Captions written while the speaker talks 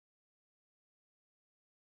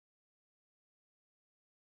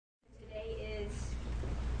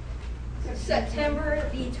September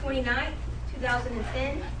the 29th,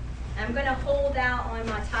 2010. I'm going to hold out on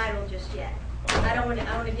my title just yet. I don't want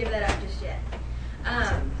to give that up just yet.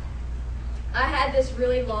 I had this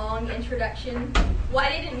really long introduction. Well, I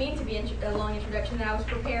didn't mean to be a long introduction that I was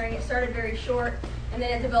preparing. It started very short, and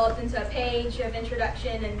then it developed into a page of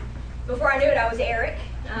introduction. And before I knew it, I was Eric,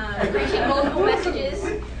 preaching multiple messages.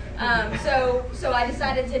 So I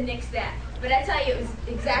decided to nix that. But I tell you, it was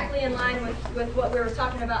exactly in line with what we were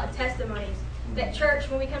talking about, testimonies. That church,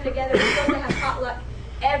 when we come together, we're supposed to have potluck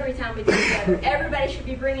every time we get together. Everybody should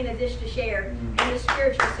be bringing a dish to share in the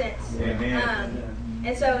spiritual sense.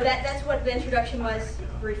 And so that's what the introduction was,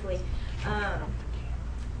 briefly.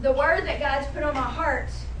 The word that God's put on my heart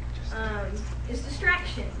is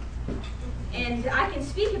distraction. And I can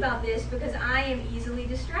speak about this because I am easily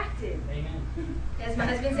distracted. Amen. As my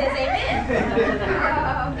husband says, amen.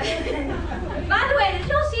 By the way, did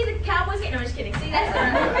y'all see the Cowboys game? No, I'm just kidding. See, that's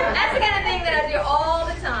the kind of thing that I do all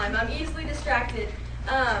the time. I'm easily distracted.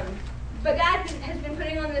 But God has been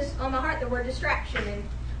putting on my heart the word distraction. And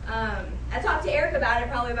I talked to Eric about it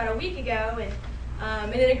probably about a week ago,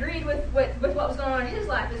 and it agreed with what was going on in his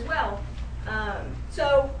life as well.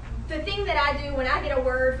 So the thing that I do when I get a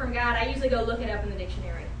word from God, I usually go look it up in the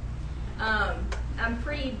dictionary. I'm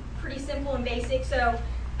pretty simple and basic, so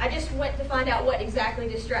I just went to find out what exactly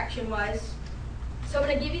distraction was. So I'm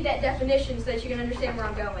going to give you that definition so that you can understand where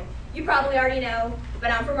I'm going. You probably already know,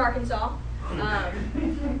 but I'm from Arkansas,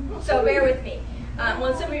 so bear with me.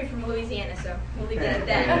 Well, some of you are from Louisiana, so we'll leave that at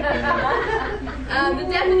that. The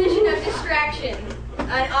definition of distraction: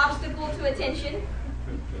 an obstacle to attention,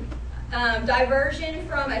 diversion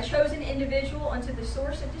from a chosen individual onto the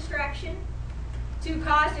source of distraction, to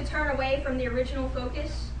cause to turn away from the original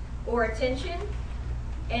focus or attention,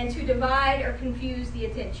 and to divide or confuse the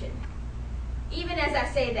attention. Even as I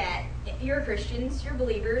say that, you're Christians, you're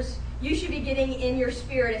believers, you should be getting in your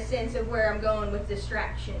spirit a sense of where I'm going with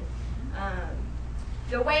distraction.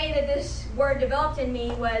 The way that this word developed in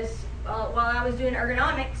me was while I was doing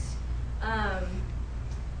ergonomics,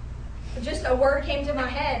 just a word came to my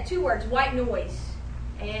head, 2 words, white noise.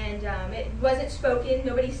 And it wasn't spoken,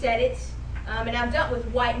 nobody said it. And I've dealt with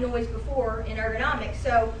white noise before in ergonomics,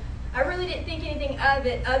 so I really didn't think anything of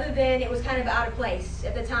it other than it was kind of out of place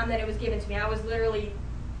at the time that it was given to me. I was literally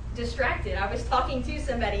distracted. I was talking to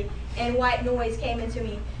somebody, and white noise came into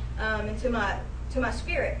me, into my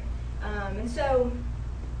spirit. And so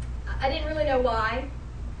I didn't really know why.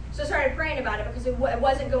 So I started praying about it because it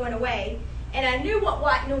wasn't going away. And I knew what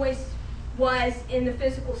white noise was in the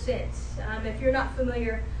physical sense. If you're not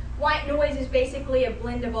familiar, white noise is basically a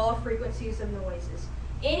blend of all frequencies of noises.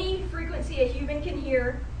 Any frequency a human can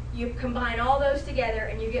hear, you combine all those together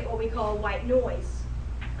and you get what we call white noise.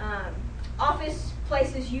 Office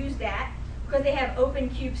places use that because they have open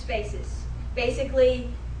cube spaces. Basically,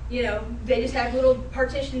 they just have little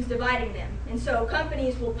partitions dividing them. And so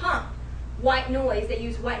companies will pump white noise, they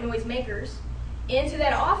use white noise makers, into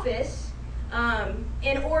that office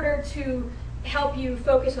in order to help you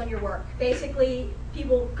focus on your work. Basically,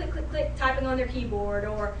 people click, click, click, typing on their keyboard,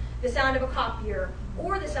 or the sound of a copier,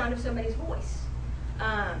 or the sound of somebody's voice.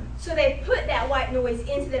 So they put that white noise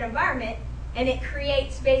into that environment, and it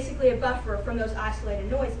creates basically a buffer from those isolated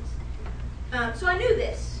noises. So I knew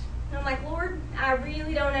this. And I'm like, Lord, I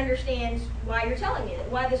really don't understand why you're telling me that,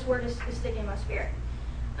 why this word is sticking in my spirit.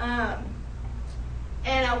 And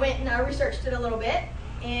I went and I researched it a little bit,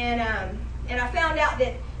 and I found out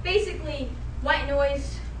that basically white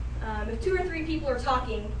noise, if 2 or 3 people are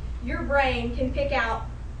talking, your brain can pick out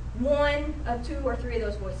 1 of 2 or 3 of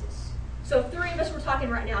those voices. So if 3 of us were talking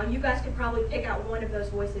right now, you guys could probably pick out 1 of those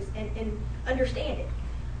voices and understand it.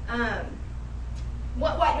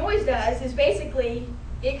 What white noise does is basically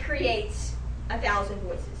it creates 1,000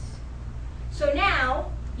 voices. So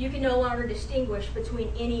now you can no longer distinguish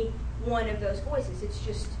between any one of those voices. It's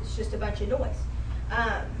just a bunch of noise.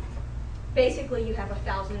 Basically, you have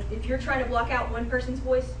 1,000. If you're trying to block out one person's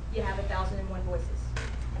voice, you have 1,001 voices.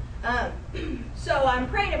 So I'm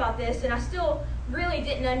praying about this, and I still really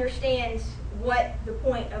didn't understand what the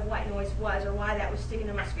point of white noise was or why that was sticking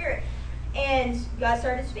in my spirit. And God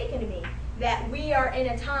started speaking to me that we are in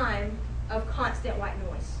a time of constant white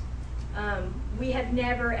noise. We have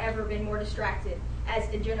never, ever been more distracted as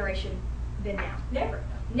a generation than now.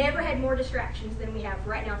 Never had more distractions than we have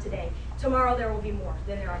right now today. Tomorrow there will be more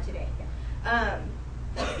than there are today.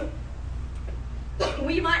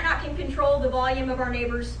 We might not can control the volume of our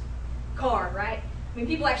neighbor's car, right? I mean,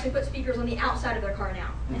 people actually put speakers on the outside of their car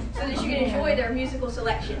now, so that you can enjoy their musical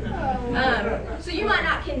selection. So you might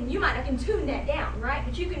not can tune that down, right?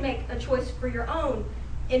 But you can make a choice for your own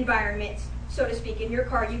environment so to speak. In your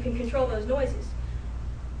car, you can control those noises.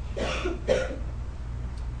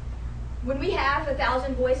 When we have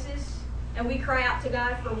 1,000 voices and we cry out to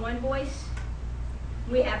God for one voice,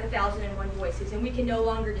 we have 1,001 voices, and we can no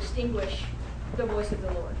longer distinguish the voice of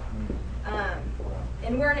the Lord.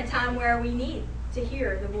 And we're in a time where we need to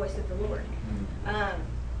hear the voice of the Lord.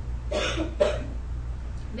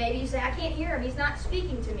 Maybe you say, I can't hear him. He's not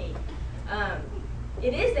speaking to me.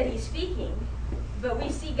 It is that he's speaking, but we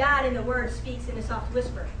see God in the Word speaks in a soft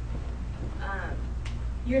whisper.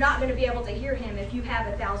 You're not going to be able to hear him if you have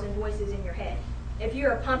 1,000 voices in your head. If you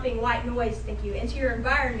are pumping white noise, into your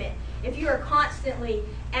environment, if you are constantly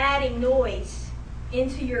adding noise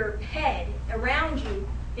into your head around you,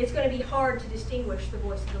 it's going to be hard to distinguish the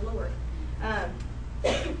voice of the Lord.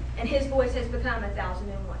 And his voice has become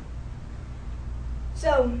 1,001.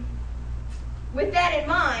 So, with that in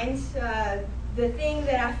mind, the thing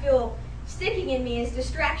that I feel sticking in me is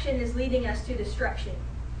distraction is leading us to destruction.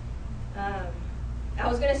 I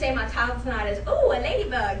was going to say my title tonight is, ooh, a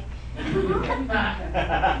ladybug.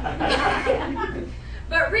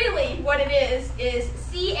 But really, what it is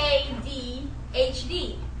CADHD,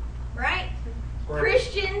 right?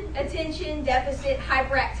 Christian Attention Deficit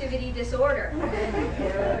Hyperactivity Disorder.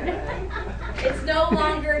 It's no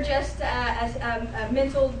longer just a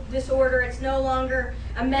mental disorder. It's no longer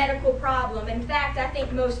a medical problem. In fact, I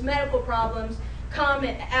think most medical problems come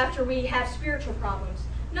after we have spiritual problems.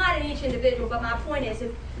 Not in each individual, but my point is,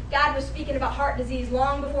 if God was speaking about heart disease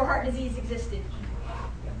long before heart disease existed.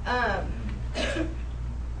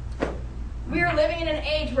 We are living in an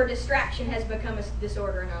age where distraction has become a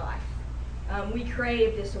disorder in our life. We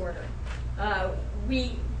crave disorder.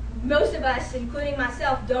 Most of us, including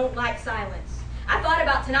myself, don't like silence. I thought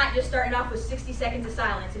about tonight just starting off with 60 seconds of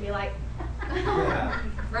silence and be like,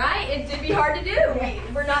 right? It'd be hard to do.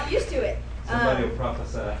 We're not used to it. Somebody will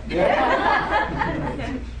prophesy.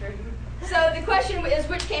 So the question is,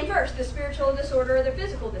 which came first, the spiritual disorder or the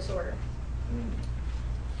physical disorder?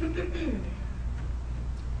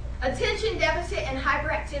 Attention deficit and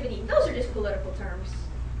hyperactivity. Those are just political terms.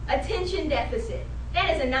 Attention deficit. That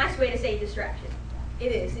is a nice way to say distraction.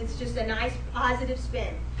 It is. It's just a nice positive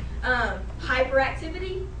spin.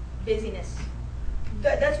 Hyperactivity, busyness.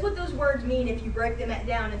 That's what those words mean if you break them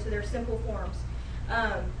down into their simple forms.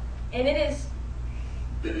 And it is,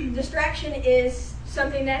 distraction is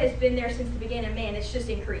something that has been there since the beginning of man. It's just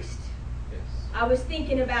increased. Yes. I was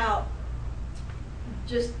thinking about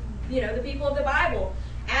just, the people of the Bible.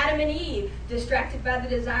 Adam and Eve, distracted by the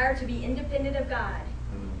desire to be independent of God.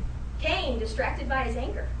 Cain, distracted by his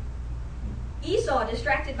anger. Esau,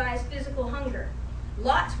 distracted by his physical hunger.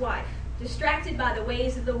 Lot's wife, distracted by the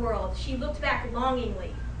ways of the world. She looked back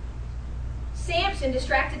longingly. Samson,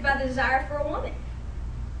 distracted by the desire for a woman.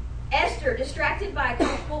 Esther, distracted by a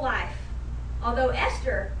comfortable life. Although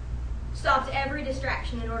Esther stopped every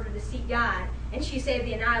distraction in order to seek God, and she saved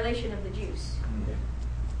the annihilation of the Jews.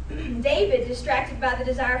 David, distracted by the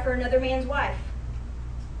desire for another man's wife.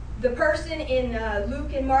 The person in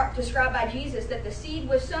Luke and Mark described by Jesus that the seed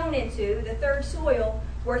was sown into, the third soil,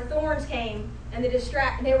 where thorns came, and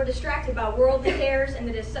they were distracted by worldly cares and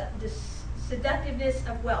the seductiveness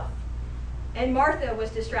of wealth. And Martha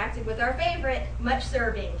was distracted with our favorite, much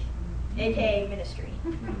serving, aka ministry.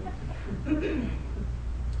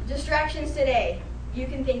 Distractions today. You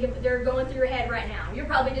can think of, they're going through your head right now. You're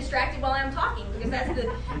probably distracted while I'm talking because that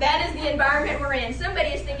is the environment we're in. Somebody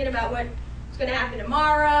is thinking about what's going to happen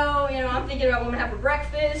tomorrow. I'm thinking about what I'm going to have for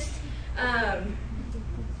breakfast.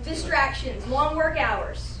 Distractions, long work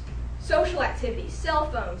hours, social activities, cell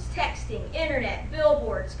phones, texting, internet,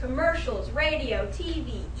 billboards, commercials, radio,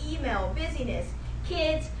 TV, email, busyness,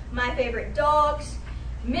 kids, my favorite dogs,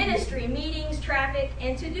 ministry, meetings, traffic,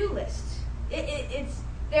 and to-do lists.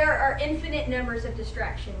 There are infinite numbers of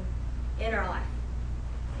distraction in our life.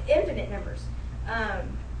 Infinite numbers.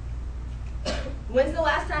 When's the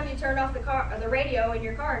last time you turned off the radio in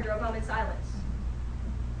your car and drove home in silence?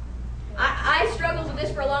 I struggled with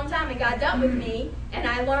this for a long time, and God dealt with me, and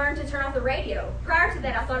I learned to turn off the radio. Prior to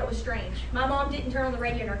that, I thought it was strange. My mom didn't turn on the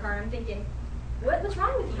radio in her car, and I'm thinking, what's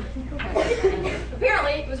wrong with you?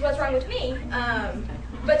 Apparently, it was what's wrong with me.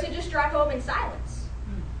 But to just drive home in silence.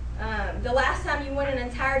 The last time you went an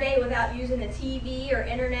entire day without using the TV or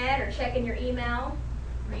internet or checking your email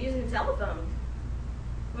or using the telephone.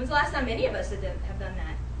 When's the last time any of us have done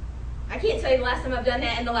that? I can't tell you the last time I've done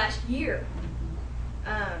that in the last year.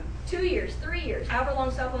 2 years, 3 years, however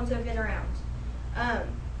long cell phones have been around.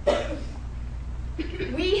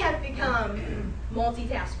 We have become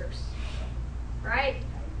multitaskers, right?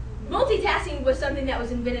 Multitasking was something that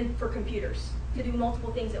was invented for computers, to do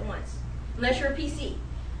multiple things at once, unless you're a PC.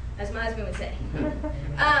 as my husband would say.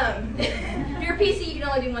 If you're PC, you can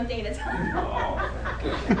only do one thing at a time.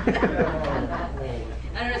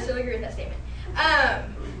 I don't necessarily agree with that statement.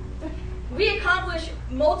 We accomplish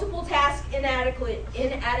multiple tasks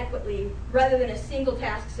inadequately rather than a single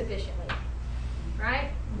task sufficiently.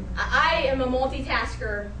 Right? I am a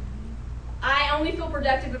multitasker. I only feel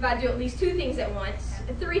productive if I do at least 2 things at once.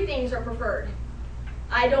 3 things are preferred.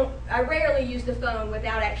 I rarely use the phone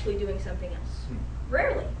without actually doing something else.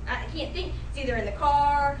 Rarely. I can't think. It's either in the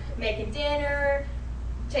car, making dinner,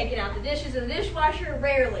 taking out the dishes in the dishwasher.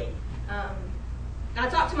 Rarely. I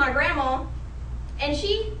talk to my grandma, and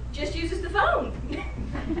she just uses the phone.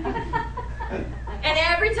 And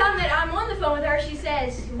every time that I'm on the phone with her, she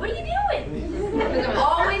says, "What are you doing?" Because I'm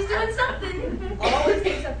always doing something. Always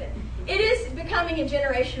doing something. It is becoming a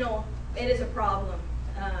generational, it is a problem.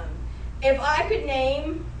 If I could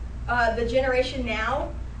name the generation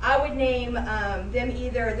now, I would name them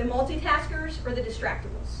either the multitaskers or the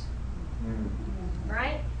distractables.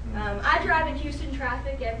 Right? I drive in Houston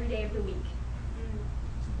traffic every day of the week.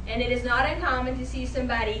 And it is not uncommon to see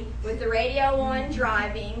somebody with the radio on,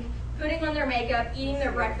 driving, putting on their makeup, eating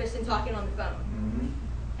their breakfast, and talking on the phone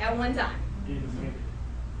at one time.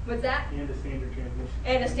 What's that? And a standard transmission.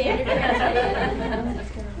 And a standard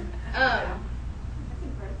transmission.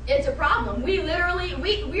 It's a problem. We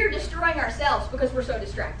are destroying ourselves because we're so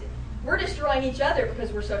distracted. We're destroying each other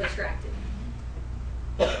because we're so distracted.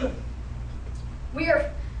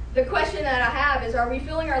 The question that I have is, are we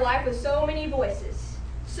filling our life with so many voices,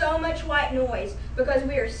 so much white noise, because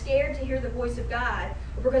we are scared to hear the voice of God,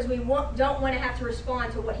 or because we don't want to have to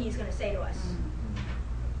respond to what He's going to say to us?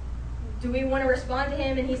 Do we want to respond to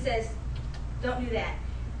Him and He says, "Don't do that.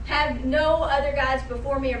 Have no other gods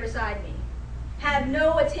before me or beside me. Have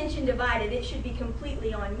no attention divided. It should be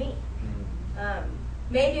completely on me."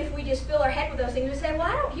 Maybe if we just fill our head with those things, we say, "Well,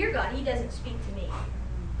 I don't hear God. He doesn't speak to me.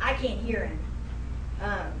 I can't hear Him."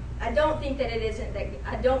 I don't think that it isn't that.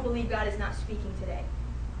 I don't believe God is not speaking today.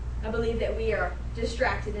 I believe that we are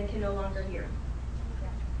distracted and can no longer hear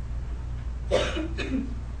Him.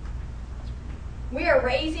 We are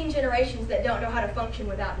raising generations that don't know how to function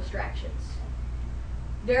without distractions.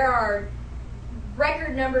 There are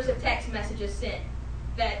record numbers of text messages sent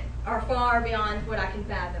that are far beyond what I can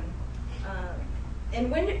fathom.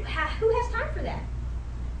 And who has time for that?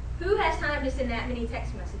 Who has time to send that many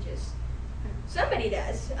text messages? Somebody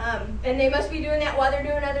does. And they must be doing that while they're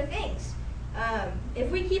doing other things.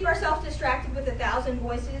 If we keep ourselves distracted with 1,000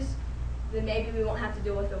 voices, then maybe we won't have to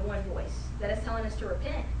deal with the one voice that is telling us to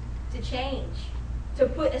repent, to change, to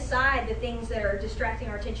put aside the things that are distracting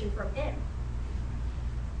our attention from Him.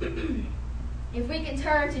 If we can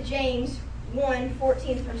turn to James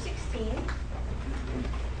 1:14 through 16.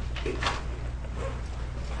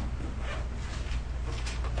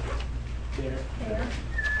 There. There.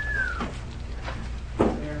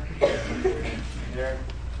 There.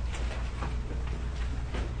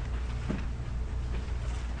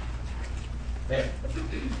 There.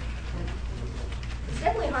 It's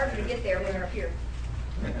definitely harder to get there when we're up here.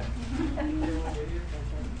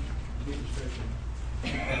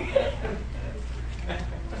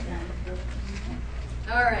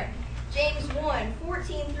 All right. James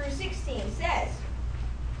 1:14 through 16 says,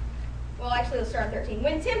 well, actually, let's start at 13.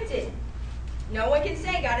 When tempted, no one can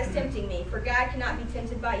say, "God is tempting me," for God cannot be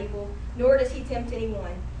tempted by evil, nor does He tempt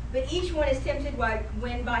anyone. But each one is tempted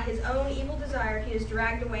when by his own evil desire he is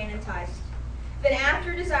dragged away and enticed. Then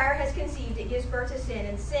after desire has conceived, it gives birth to sin,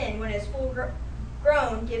 and sin, when it is full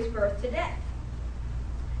grown, gives birth to death.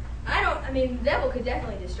 The devil could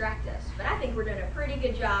definitely distract us, but I think we're doing a pretty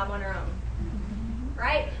good job on our own.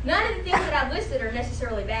 Right? None of the things that I've listed are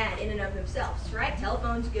necessarily bad in and of themselves, right?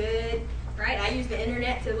 Telephone's good, right? I use the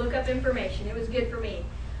internet to look up information. It was good for me.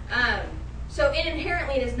 So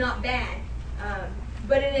inherently it is not bad,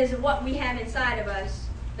 but it is what we have inside of us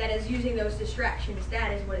that is using those distractions.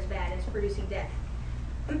 That is what is bad. It's producing death.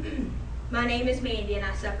 My name is Mandy, and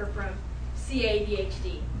I suffer from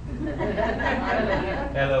CADHD.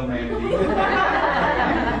 Hello, Mandy.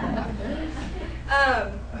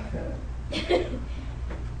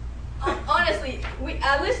 Honestly,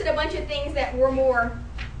 I listed a bunch of things that were more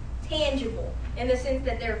tangible in the sense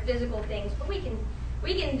that they're physical things, but we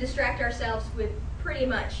can distract ourselves with pretty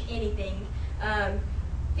much anything.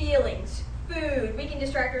 Feelings, food. We can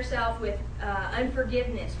distract ourselves with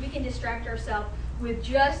unforgiveness. We can distract ourselves with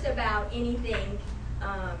just about anything.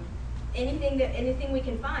 Anything we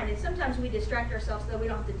can find. And sometimes we distract ourselves so that we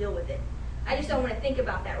don't have to deal with it. I just don't want to think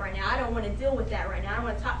about that right now. I don't want to deal with that right now. I don't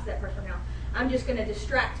want to talk to that person right now. I'm just going to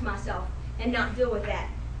distract myself and not deal with that.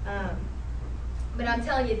 But I'm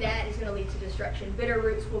telling you, that is going to lead to destruction. Bitter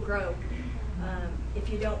roots will grow if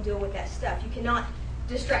you don't deal with that stuff. You cannot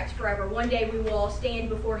distract forever. One day we will all stand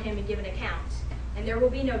before him and give an account. And there will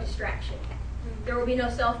be no distraction. There will be no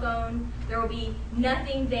cell phone. There will be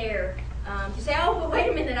nothing there to say, oh, but wait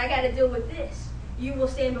a minute, I got to deal with this. You will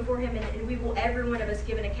stand before him, and we will, every one of us,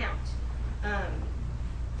 give an account.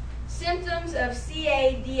 Symptoms of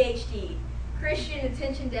CADHD, Christian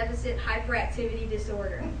Attention Deficit Hyperactivity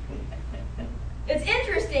Disorder. It's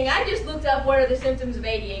interesting. I just looked up what are the symptoms of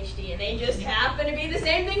ADHD, and they just happen to be the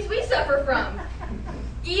same things we suffer from.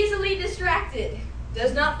 Easily distracted,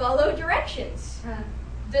 does not follow directions,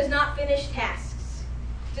 does not finish tasks,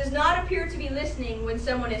 does not appear to be listening when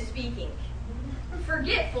someone is speaking,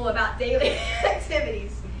 forgetful about daily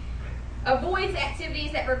activities, avoids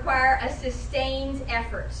activities that require a sustained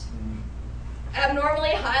effort,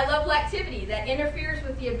 abnormally high-level activity that interferes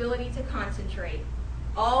with the ability to concentrate,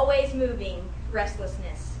 always moving,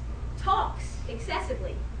 restlessness, talks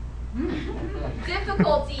excessively,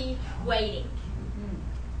 difficulty waiting.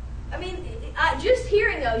 I mean, just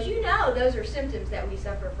hearing those, you know those are symptoms that we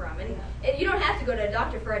suffer from. And you don't have to go to a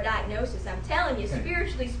doctor for a diagnosis. I'm telling you,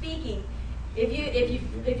 spiritually speaking,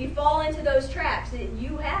 if you fall into those traps,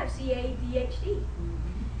 you have CADHD.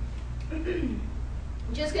 I'm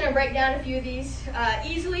just going to break down a few of these.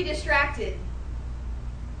 Easily distracted.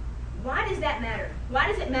 Why does that matter? Why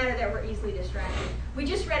does it matter that we're easily distracted? We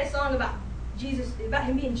just read a song about Jesus, about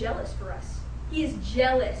him being jealous for us. He is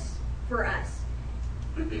jealous for us.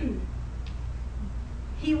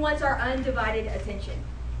 He wants our undivided attention.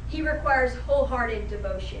 He requires wholehearted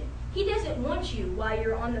devotion. He doesn't want you while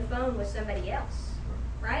you're on the phone with somebody else,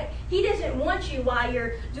 right? He doesn't want you while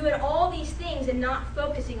you're doing all these things and not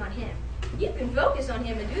focusing on him. You can focus on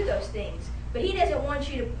him and do those things, but he doesn't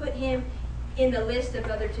want you to put him in the list of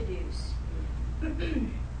other to-dos.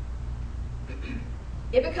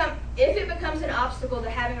 If it becomes an obstacle to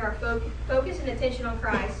having our focus and attention on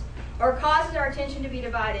Christ, or causes our attention to be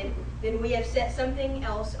divided, then we have set something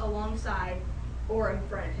else alongside or in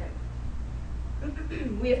front of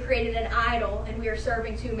him. We have created an idol, and we are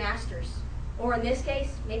serving two masters. Or in this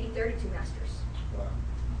case, maybe 32 masters.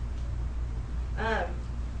 Wow.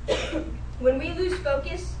 When we lose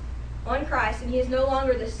focus on Christ, and he is no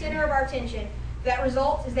longer the center of our attention, that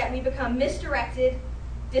result is that we become misdirected,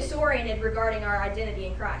 disoriented regarding our identity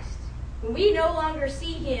in Christ. When we no longer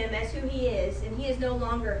see him as who he is, and he is no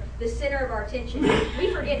longer the center of our attention,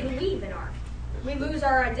 we forget who we even are. We lose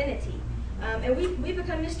our identity, and we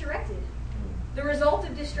become misdirected. The result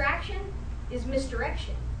of distraction is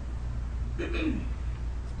misdirection.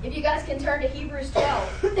 If you guys can turn to Hebrews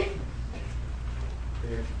 12.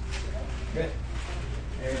 Good.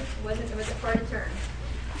 It wasn't far to turn.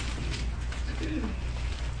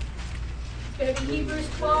 It's going to be Hebrews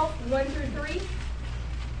 12, 1 through 3.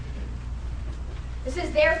 It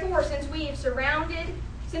says, therefore, since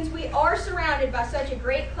we are surrounded by such a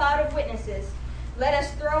great cloud of witnesses, let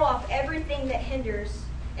us throw off everything that hinders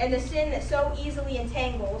and the sin that so easily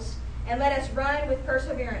entangles, and let us run with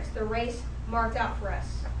perseverance the race marked out for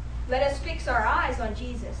us. Let us fix our eyes on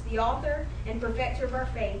Jesus, the author and perfecter of our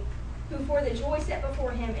faith, who for the joy set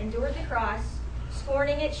before him endured the cross,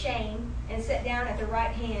 scorning its shame, and sat down at the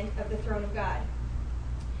right hand of the throne of God.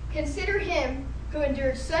 Consider him who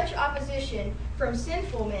endured such opposition from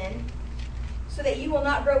sinful men, so that you will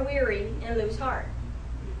not grow weary and lose heart.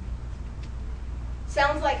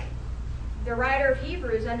 Sounds like the writer of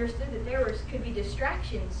Hebrews understood that there could be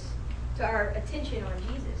distractions to our attention on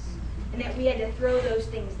Jesus, and that we had to throw those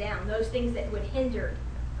things down, those things that would hinder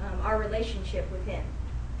our relationship with him.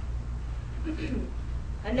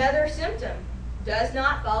 Another symptom, does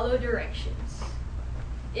not follow directions.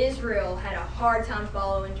 Israel had a hard time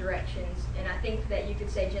following directions, and I think that you could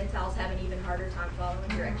say Gentiles have an even harder time following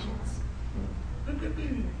directions.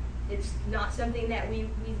 It's not something that we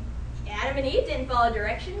Adam and Eve didn't follow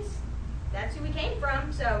directions. That's who we came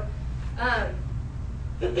from. So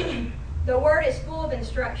the word is full of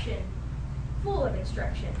instruction. Full of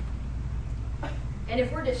instruction. And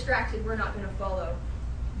if we're distracted, we're not going to follow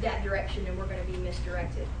that direction, and we're going to be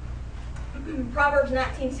misdirected. Proverbs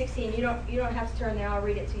 19:16. You don't have to turn there. I'll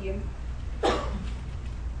read it to you.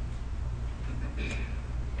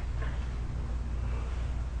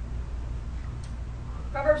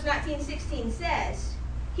 Proverbs 19:16 says,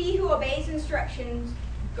 "He who obeys instructions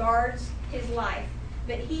guards his life,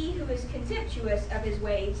 but he who is contemptuous of his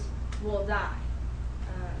ways will die."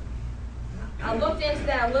 I looked into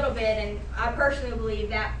that a little bit, and I personally believe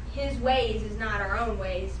that his ways is not our own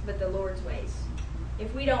ways, but the Lord's ways.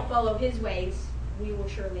 If we don't follow his ways, we will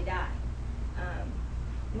surely die.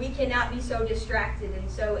 We cannot be so distracted and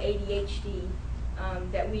so ADHD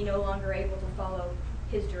that we no longer are able to follow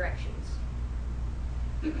his directions.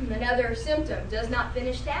 Another symptom, does not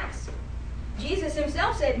finish tasks. Jesus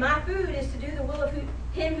himself said, my food is to do the will of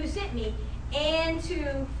him who sent me and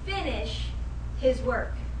to finish his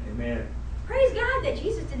work. Amen. Praise God that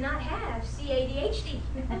Jesus did not have CADHD.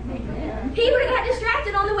 He would have got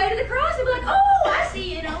distracted on the way to the cross and be like, oh, I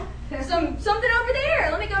see, something over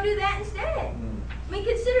there. Let me go do that instead. I mean,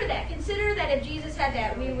 consider that. Consider that if Jesus had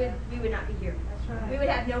that, we would not be here. That's right. We would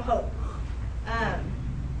have no hope.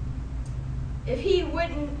 If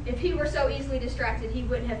he were so easily distracted, he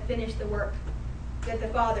wouldn't have finished the work that the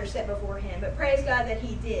Father set before him. But praise God that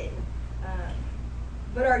he did.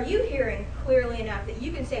 But are you hearing clearly enough that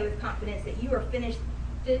you can say with confidence that you are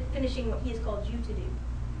finishing what he has called you to do?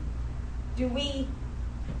 Do we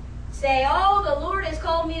say, oh, the Lord has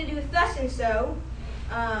called me to do thus and so,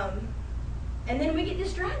 and then we get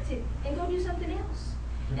distracted and go do something else?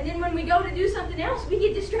 And then when we go to do something else, we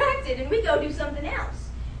get distracted and we go do something else.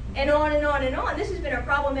 And on and on and on. This has been a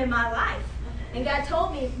problem in my life. And God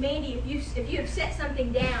told me, Mandy, if you have set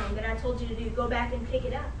something down that I told you to do, go back and pick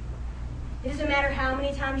it up. It doesn't matter how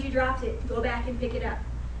many times you dropped it, go back and pick it up.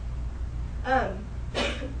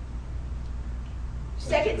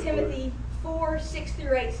 2 Timothy 4, 6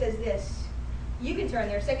 through 8 says this. You can turn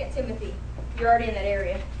there, 2 Timothy. You're already in that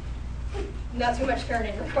area. Not too much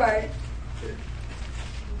turning required.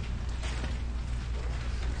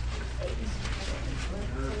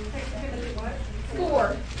 What?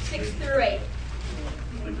 4, 6 through 8.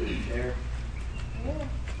 There.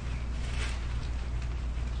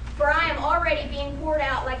 For I am already being poured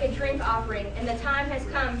out like a drink offering, and the time has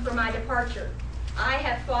come for my departure. I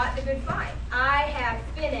have fought the good fight. I have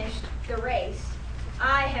finished the race.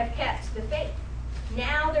 I have kept the faith.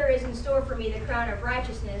 Now there is in store for me the crown of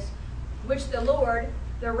righteousness, which the Lord,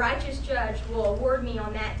 the righteous judge, will award me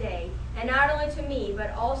on that day, and not only to me,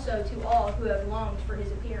 but also to all who have longed for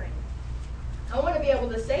his appearing. I want to be able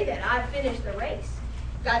to say that I've finished the race.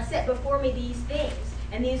 God set before me these things,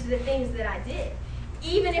 and these are the things that I did.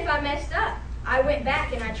 Even if I messed up, I went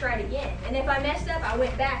back and I tried again. And if I messed up, I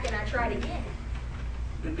went back and I tried again.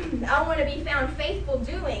 I want to be found faithful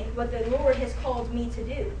doing what the Lord has called me to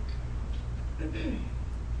do.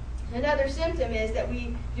 Another symptom is that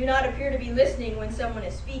we do not appear to be listening when someone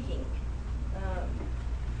is speaking.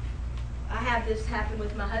 I have this happen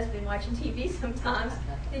with my husband watching TV sometimes.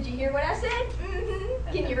 Did you hear what I said?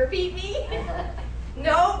 Mm-hmm. Can you repeat me?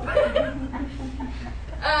 Nope.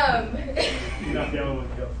 You're not the only one,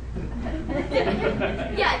 Kelsey.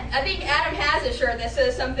 Yeah, I think Adam has a shirt that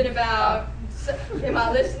says something about, am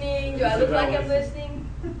I listening? Do I look like I'm listening?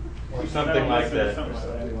 Or something like that.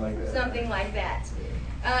 Something like that.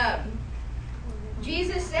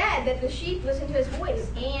 Jesus said that the sheep listen to his voice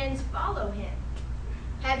and follow him.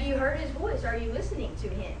 Have you heard his voice? Are you listening to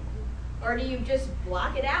him? Or do you just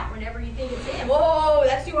block it out whenever you think it's him? Whoa,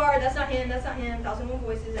 that's too hard. That's not him. That's not him. 1,001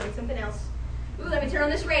 voices. I need something else. Ooh, let me turn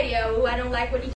on this radio. Ooh, I don't like what he